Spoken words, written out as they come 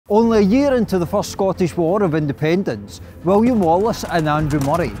Only a year into the First Scottish War of Independence, William Wallace and Andrew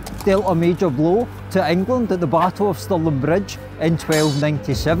Murray dealt a major blow to England at the Battle of Stirling Bridge in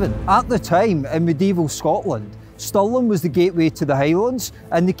 1297. At the time, in medieval Scotland, Stirling was the gateway to the Highlands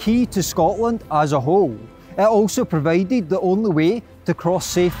and the key to Scotland as a whole. It also provided the only way to cross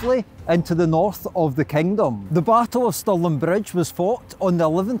safely into the north of the kingdom. The Battle of Stirling Bridge was fought on the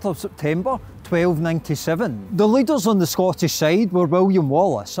 11th of September 1297. The leaders on the Scottish side were William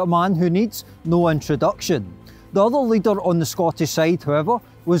Wallace, a man who needs no introduction. The other leader on the Scottish side, however,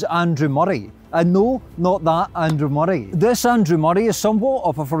 was Andrew Murray. And no, not that Andrew Murray. This Andrew Murray is somewhat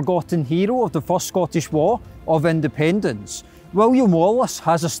of a forgotten hero of the First Scottish War of Independence. William Wallace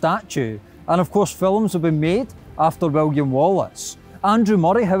has a statue, and of course films have been made after William Wallace. Andrew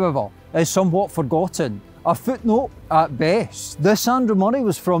Murray, however, is somewhat forgotten, a footnote at best. This Andrew Murray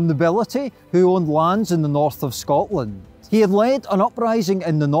was from nobility who owned lands in the north of Scotland. He had led an uprising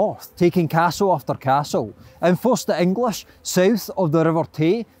in the north, taking castle after castle, and forced the English south of the River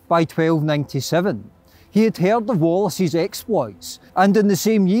Tay by 1297. He had heard of Wallace's exploits, and in the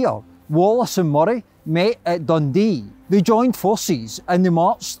same year, Wallace and Murray met at Dundee. They joined forces and they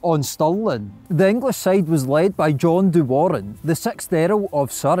marched on Stirling. The English side was led by John de Warenne, the 6th Earl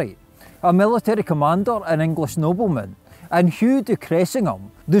of Surrey, a military commander and English nobleman, and Hugh de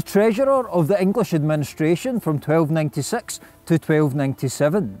Cressingham, the treasurer of the English administration from 1296 to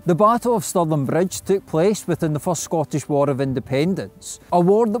 1297. The Battle of Stirling Bridge took place within the First Scottish War of Independence, a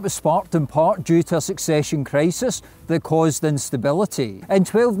war that was sparked in part due to a succession crisis that caused instability. In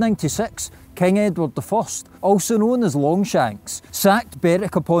 1296, King Edward I, also known as Longshanks, sacked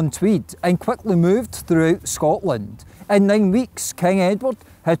Berwick-upon-Tweed and quickly moved throughout Scotland. In 9 weeks, King Edward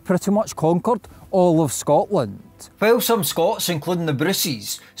had pretty much conquered all of Scotland. While some Scots, including the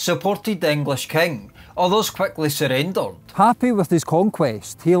Bruces, supported the English king, others quickly surrendered. Happy with his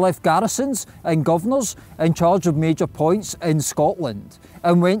conquest, he left garrisons and governors in charge of major points in Scotland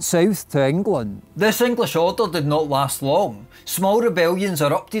and went south to England. This English order did not last long. Small rebellions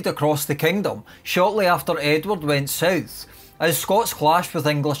erupted across the kingdom shortly after Edward went south, as Scots clashed with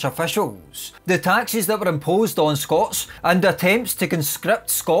English officials. The taxes that were imposed on Scots and attempts to conscript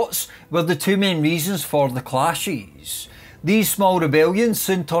Scots were the two main reasons for the clashes. These small rebellions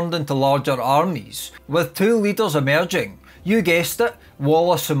soon turned into larger armies, with two leaders emerging. You guessed it,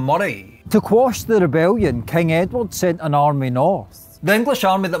 Wallace and Murray. To quash the rebellion, King Edward sent an army north. The English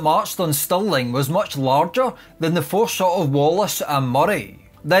army that marched on Stirling was much larger than the force of Wallace and Murray.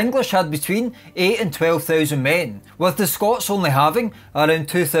 The English had between 8,000 and 12,000 men, with the Scots only having around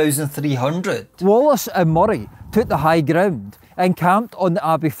 2,300. Wallace and Murray took the high ground and camped on the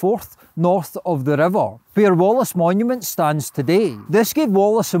Abbey Fort north of the river, where Wallace Monument stands today. This gave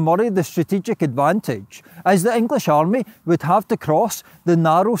Wallace and Murray the strategic advantage, as the English army would have to cross the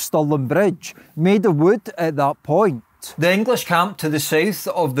narrow Stirling Bridge, made of wood at that point. The English camped to the south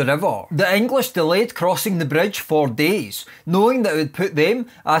of the river. The English delayed crossing the bridge for days, knowing that it would put them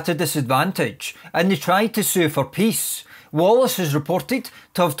at a disadvantage, and they tried to sue for peace. Wallace is reported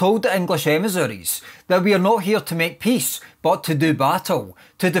to have told the English emissaries that we are not here to make peace, but to do battle,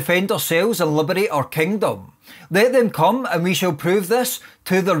 to defend ourselves and liberate our kingdom. Let them come and we shall prove this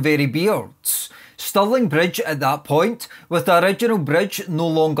to their very beards. Stirling Bridge at that point, with the original bridge no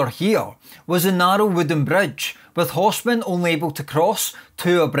longer here, was a narrow wooden bridge, with horsemen only able to cross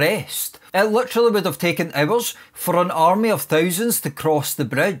two abreast. It literally would have taken hours for an army of thousands to cross the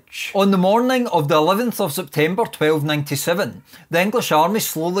bridge. On the morning of the 11th of September 1297, the English army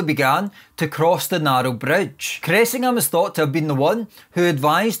slowly began to cross the narrow bridge. Cressingham is thought to have been the one who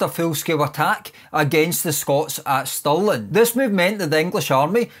advised a full-scale attack against the Scots at Stirling. This move meant that the English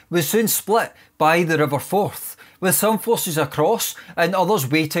army was soon split by the River Forth, with some forces across and others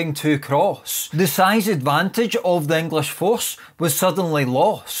waiting to cross. The size advantage of the English force was suddenly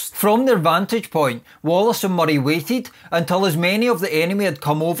lost. From their vantage point, Wallace and Murray waited until as many of the enemy had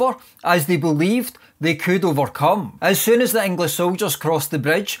come over as they believed they could overcome. As soon as the English soldiers crossed the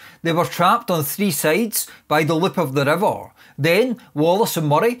bridge, they were trapped on three sides by the loop of the river. Then Wallace and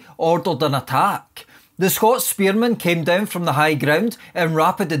Murray ordered an attack. The Scots spearmen came down from the high ground in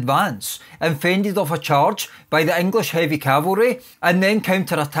rapid advance and fended off a charge by the English heavy cavalry and then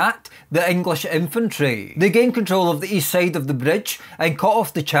counter-attacked the English infantry. They gained control of the east side of the bridge and cut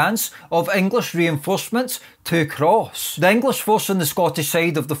off the chance of English reinforcements to cross. The English force on the Scottish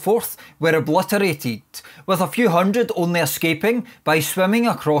side of the Forth were obliterated, with a few hundred only escaping by swimming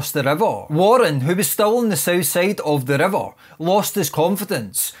across the river. Warenne, who was still on the south side of the river, lost his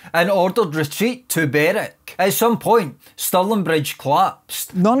confidence and ordered retreat to Berwick. At some point, Stirling Bridge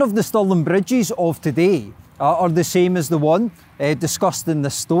collapsed. None of the Stirling bridges of today are the same as the one discussed in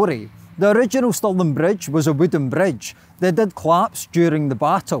this story. The original Stirling Bridge was a wooden bridge that did collapse during the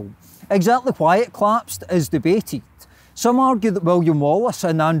battle. Exactly why it collapsed is debated. Some argue that William Wallace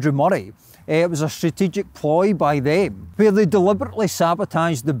and Andrew Murray, it was a strategic ploy by them, where they deliberately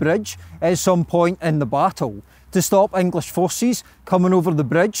sabotaged the bridge at some point in the battle to stop English forces coming over the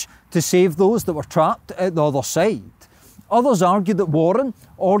bridge to save those that were trapped at the other side. Others argue that Warren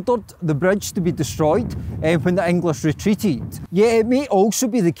ordered the bridge to be destroyed when the English retreated. Yet it may also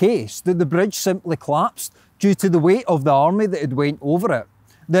be the case that the bridge simply collapsed due to the weight of the army that had went over it.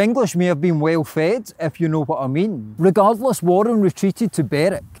 The English may have been well fed, if you know what I mean. Regardless, Warren retreated to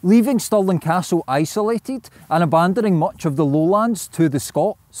Berwick, leaving Stirling Castle isolated and abandoning much of the lowlands to the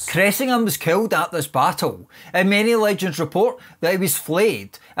Scots. Cressingham was killed at this battle, and many legends report that he was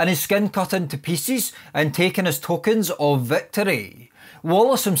flayed and his skin cut into pieces and taken as tokens of victory.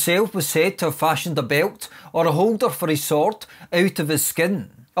 Wallace himself was said to have fashioned a belt or a holder for his sword out of his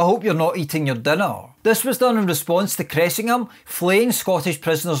skin. I hope you're not eating your dinner. This was done in response to Cressingham flaying Scottish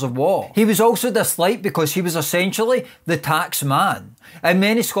prisoners of war. He was also disliked because he was essentially the tax man, and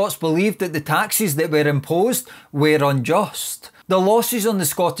many Scots believed that the taxes that were imposed were unjust. The losses on the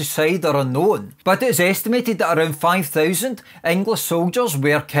Scottish side are unknown, but it is estimated that around 5,000 English soldiers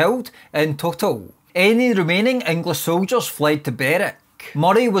were killed in total. Any remaining English soldiers fled to Berwick.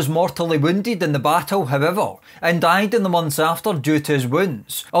 Murray was mortally wounded in the battle, however, and died in the months after due to his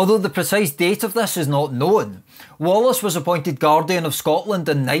wounds, although the precise date of this is not known. Wallace was appointed Guardian of Scotland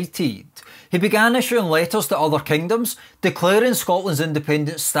and knighted. He began issuing letters to other kingdoms, declaring Scotland's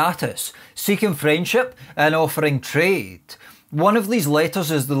independent status, seeking friendship and offering trade. One of these letters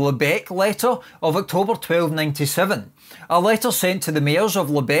is the Lubeck Letter of October 1297, a letter sent to the mayors of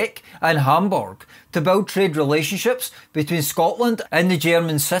Lubeck and Hamburg to build trade relationships between Scotland and the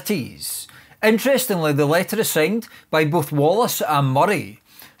German cities. Interestingly, the letter is signed by both Wallace and Murray,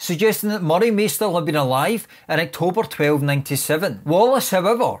 suggesting that Murray may still have been alive in October 1297. Wallace,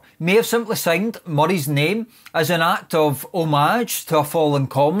 however, may have simply signed Murray's name as an act of homage to a fallen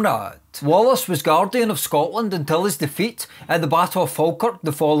comrade. Wallace was Guardian of Scotland until his defeat at the Battle of Falkirk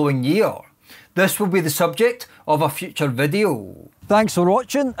the following year. This will be the subject of a future video. Thanks for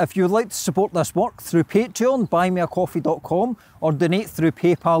watching. If you would like to support this work through Patreon, buymeacoffee.com, or donate through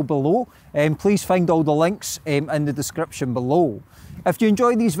PayPal below, please find all the links in the description below. If you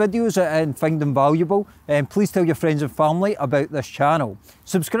enjoy these videos and find them valuable, please tell your friends and family about this channel.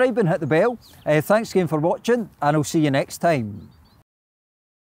 Subscribe and hit the bell. Thanks again for watching, and I'll see you next time.